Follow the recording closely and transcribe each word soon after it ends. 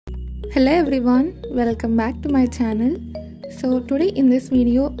Hello everyone, welcome back to my channel. So today in this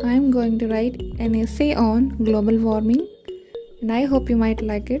video I am going to write an essay on global warming and I hope you might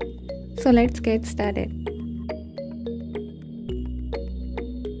like it. So let's get started.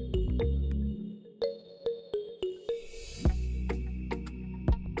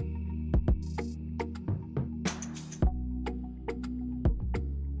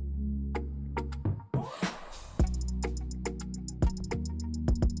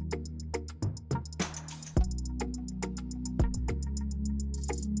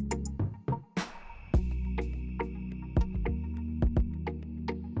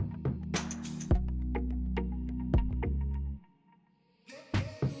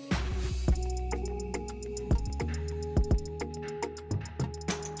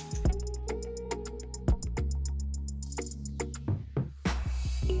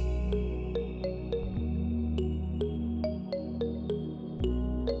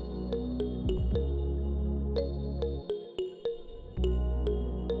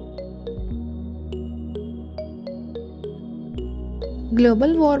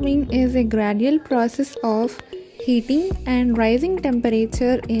 Global warming is a gradual process of heating and rising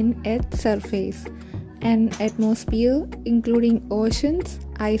temperature in Earth's surface and atmosphere, including oceans,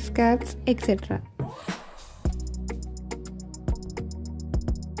 ice caps, etc.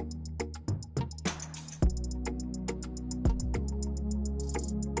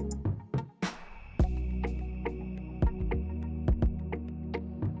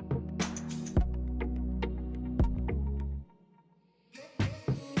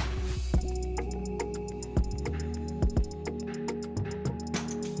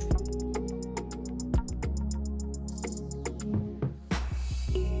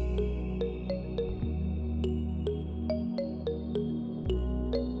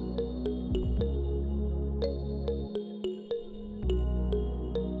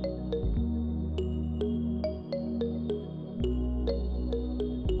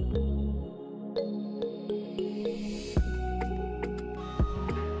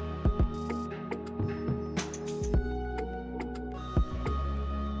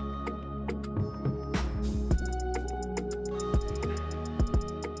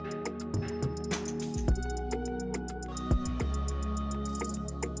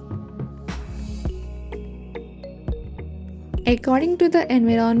 According to the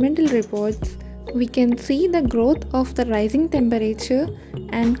environmental reports, we can see the growth of the rising temperature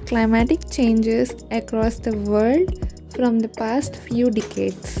and climatic changes across the world from the past few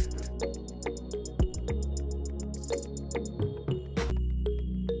decades.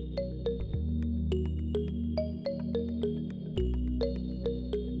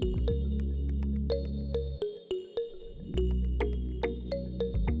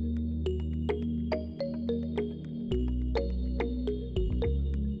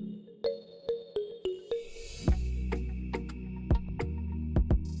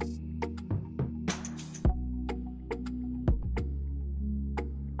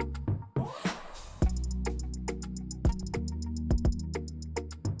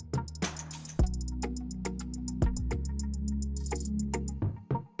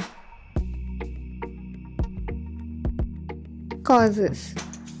 Causes.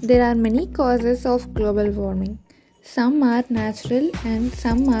 There are many causes of global warming. Some are natural and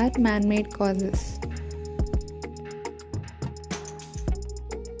some are man-made causes.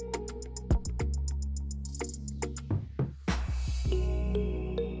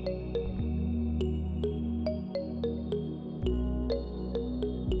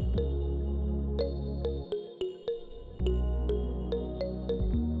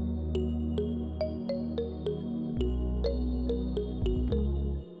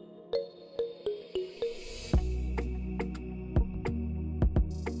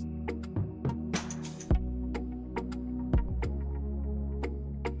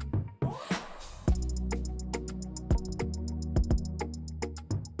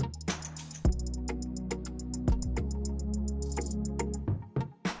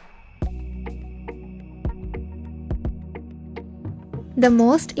 The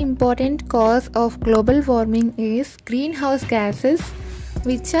most important cause of global warming is greenhouse gases,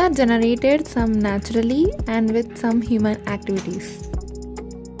 which are generated some naturally and with some human activities.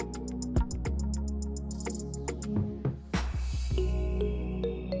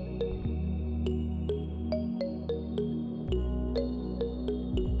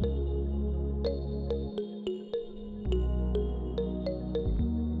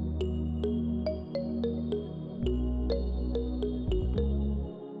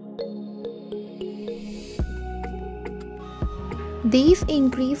 These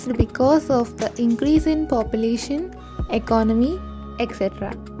increased because of the increase in population, economy,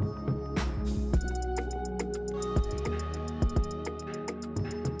 etc.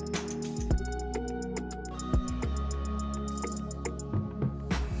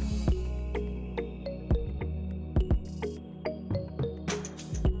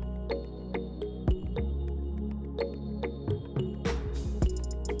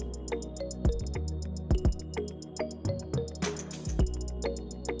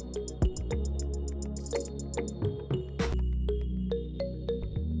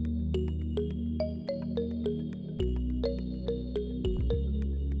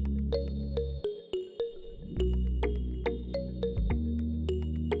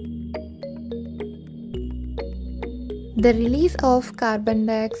 The release of carbon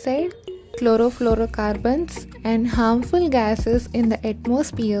dioxide, chlorofluorocarbons, and harmful gases in the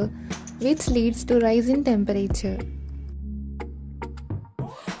atmosphere, which leads to rise in temperature.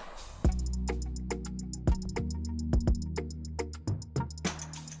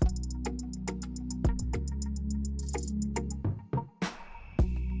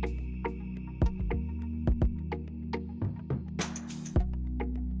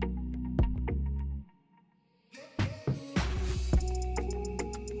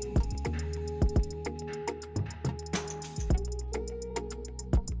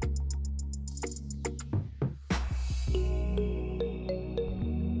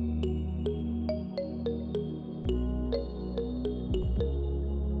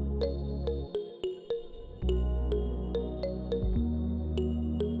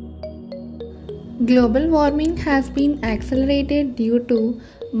 Global warming has been accelerated due to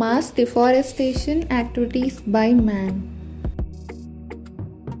mass deforestation activities by man.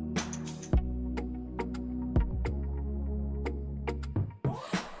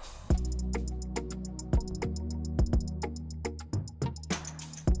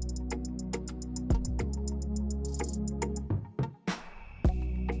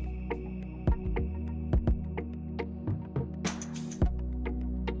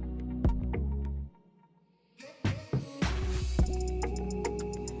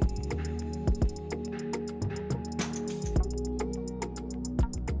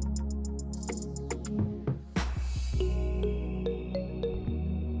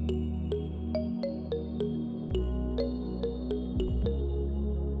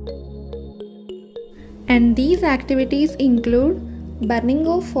 And these activities include burning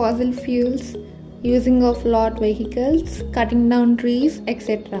of fossil fuels, using of lot vehicles, cutting down trees,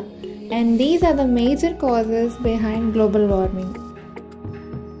 etc. And these are the major causes behind global warming.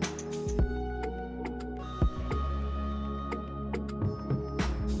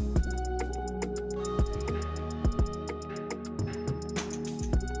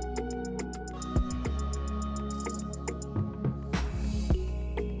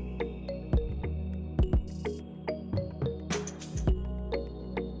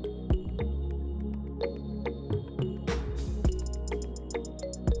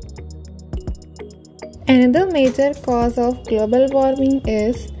 Another major cause of global warming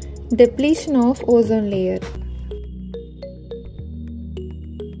is depletion of ozone layer.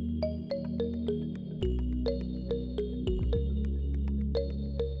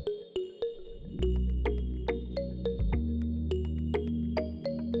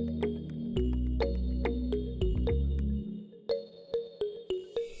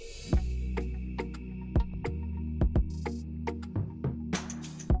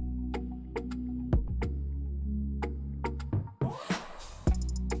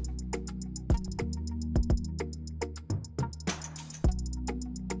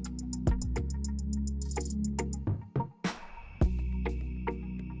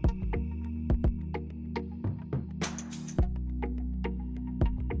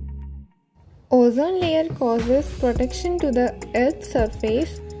 Ozone layer causes protection to the Earth's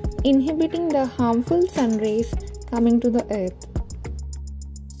surface, inhibiting the harmful sun rays coming to the Earth.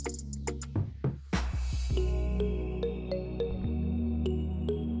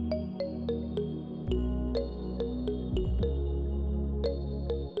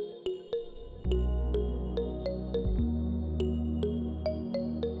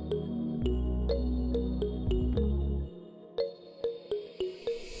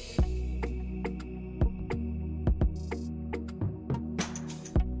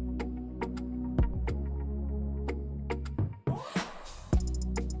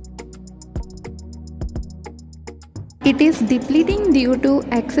 It is depleting due to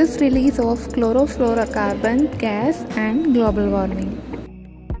excess release of chlorofluorocarbon gas and global warming.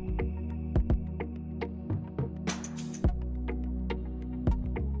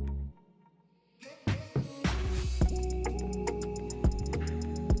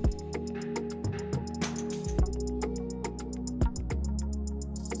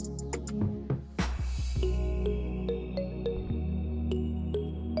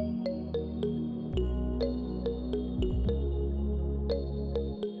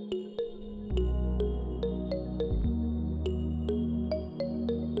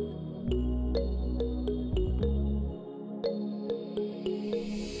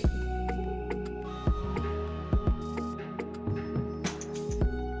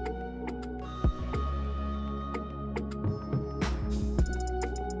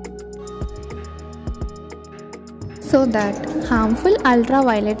 So that harmful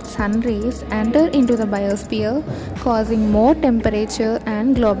ultraviolet sun rays enter into the biosphere, causing more temperature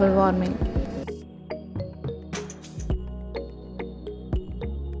and global warming.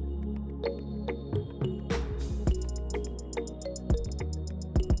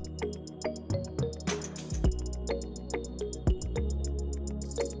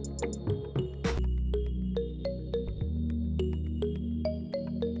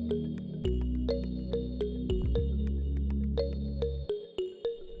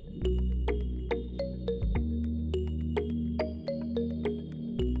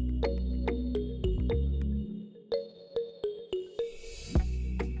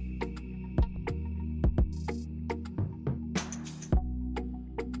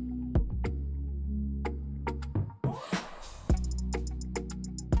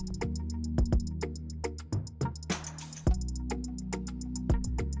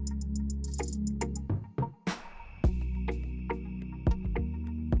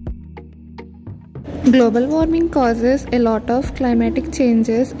 Global warming causes a lot of climatic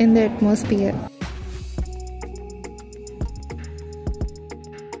changes in the atmosphere.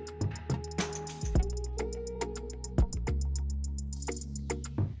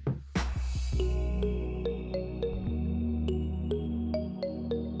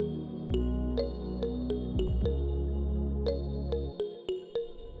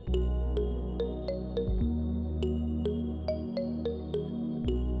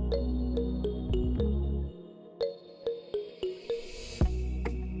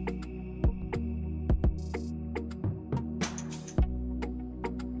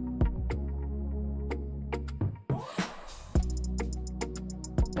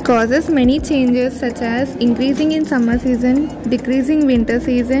 Causes many changes such as increasing in summer season, decreasing winter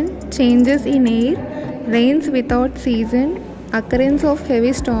season, changes in air, rains without season, occurrence of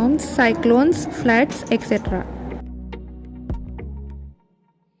heavy storms, cyclones, floods, etc.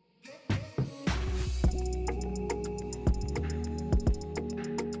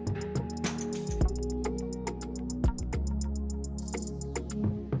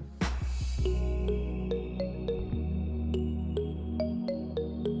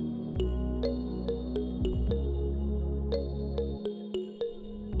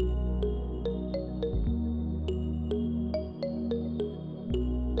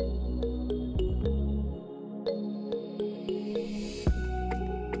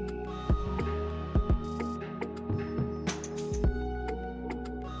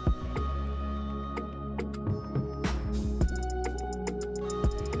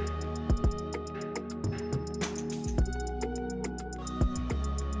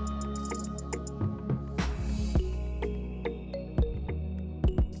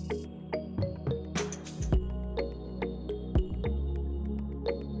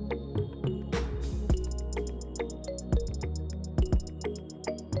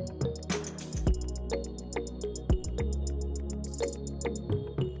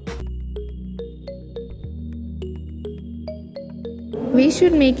 We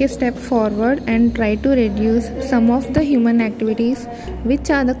should make a step forward and try to reduce some of the human activities which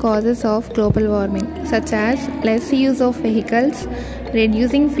are the causes of global warming, such as less use of vehicles,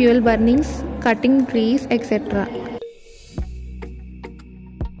 reducing fuel burnings, cutting trees, etc.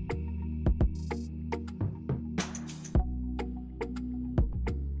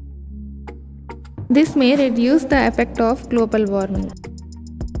 This may reduce the effect of global warming.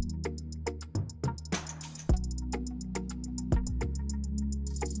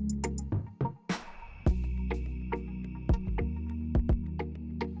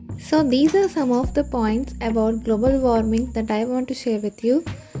 So these are some of the points about global warming that I want to share with you,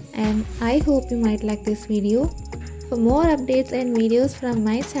 and I hope you might like this video. For more updates and videos from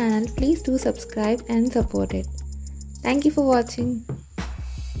my channel, please do subscribe and support it. Thank you for watching.